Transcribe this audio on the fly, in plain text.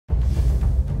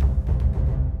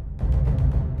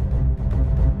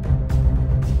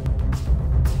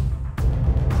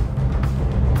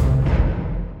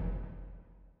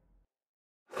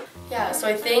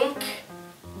I think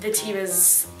the team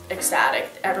is ecstatic.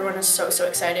 Everyone is so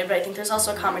excited, but I think there's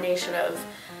also a combination of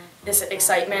this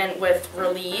excitement with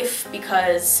relief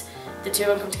because the two of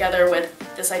them come together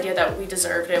with this idea that we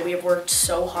deserved it. We have worked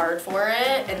so hard for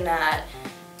it, and that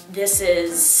this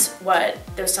is what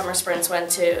those summer sprints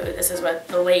went to. This is what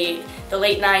the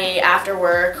late night after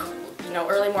work, you know,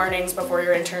 early mornings before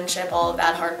your internship, all of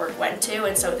that hard work went to.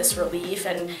 And so this relief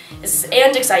and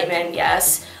excitement,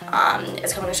 yes,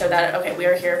 is coming to show that, okay, we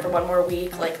are here for one more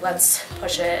week, like let's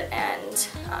push it and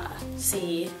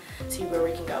see where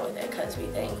we can go with it, because we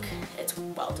think it's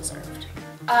well deserved.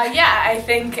 Yeah, I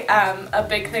think a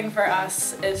big thing for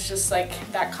us is just like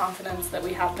that confidence that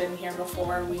we have been here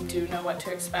before. We do know what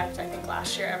to expect. I think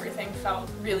last year everything felt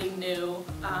really new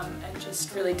and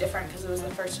just really different because it was the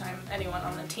first time anyone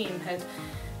on the team had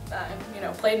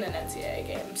played in an NCAA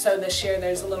game. So this year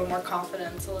there's a little more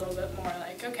confidence, a little bit more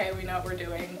like, okay, we know what we're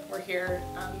doing. We're here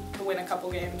to win a couple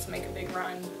games, make a big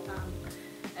run,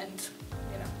 and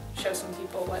show some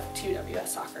people what TWS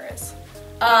soccer is.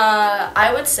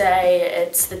 I would say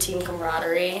it's the team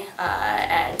camaraderie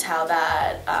and how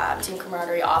that team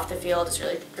camaraderie off the field is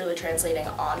really translating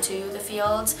onto the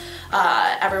field.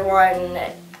 Everyone,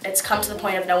 it's come to the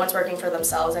point of no one's working for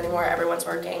themselves anymore. Everyone's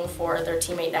working for their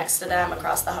teammate next to them,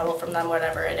 across the huddle from them,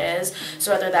 whatever it is.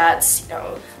 So whether that's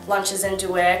lunches in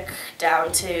Dewick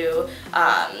down to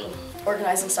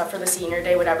organizing stuff for the senior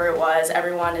day, whatever it was,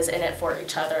 everyone is in it for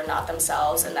each other, not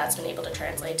themselves, and that's been able to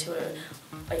translate to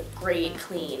a great,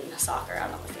 clean soccer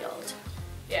out on the field.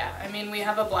 Yeah, I mean, we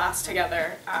have a blast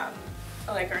together.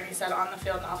 Like Ernie said, on the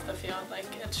field and off the field. Like,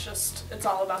 it's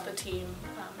all about the team.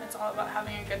 It's all about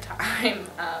having a good time.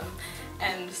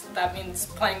 And that means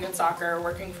playing good soccer,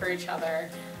 working for each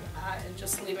other, and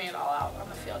just leaving it all out on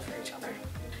the field for each other.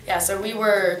 Yeah, so we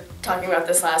were talking about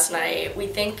this last night. We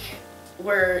think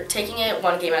we're taking it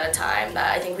one game at a time.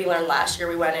 That I think we learned last year.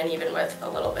 We went in even with a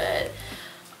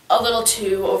little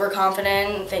too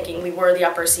overconfident, thinking we were the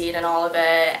upper seed and all of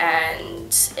it,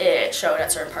 and it showed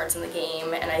at certain parts in the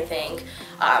game. And I think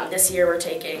this year we're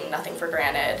taking nothing for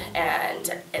granted,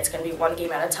 and it's going to be one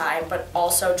game at a time, but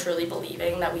also truly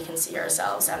believing that we can see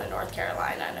ourselves down in North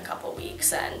Carolina in a couple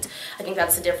weeks. And I think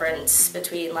that's the difference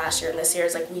between last year and this year,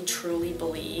 is like we truly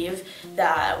believe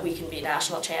that we can be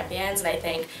national champions, and I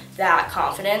think that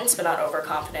confidence, but not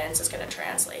overconfidence, is going to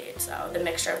translate. So the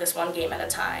mixture of this one game at a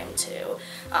time to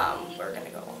we're going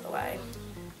to go all the way.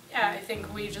 Yeah, I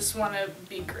think we just want to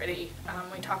be gritty.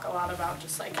 We talk a lot about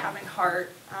just like having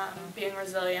heart, being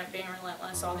resilient, being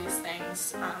relentless, all these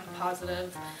things,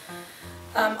 positive,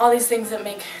 all these things that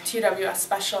make TWS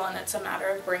special, and it's a matter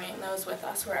of bringing those with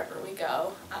us wherever we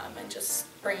go, and just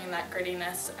bringing that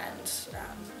grittiness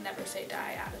and never say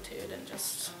die attitude and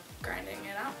just grinding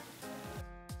it out.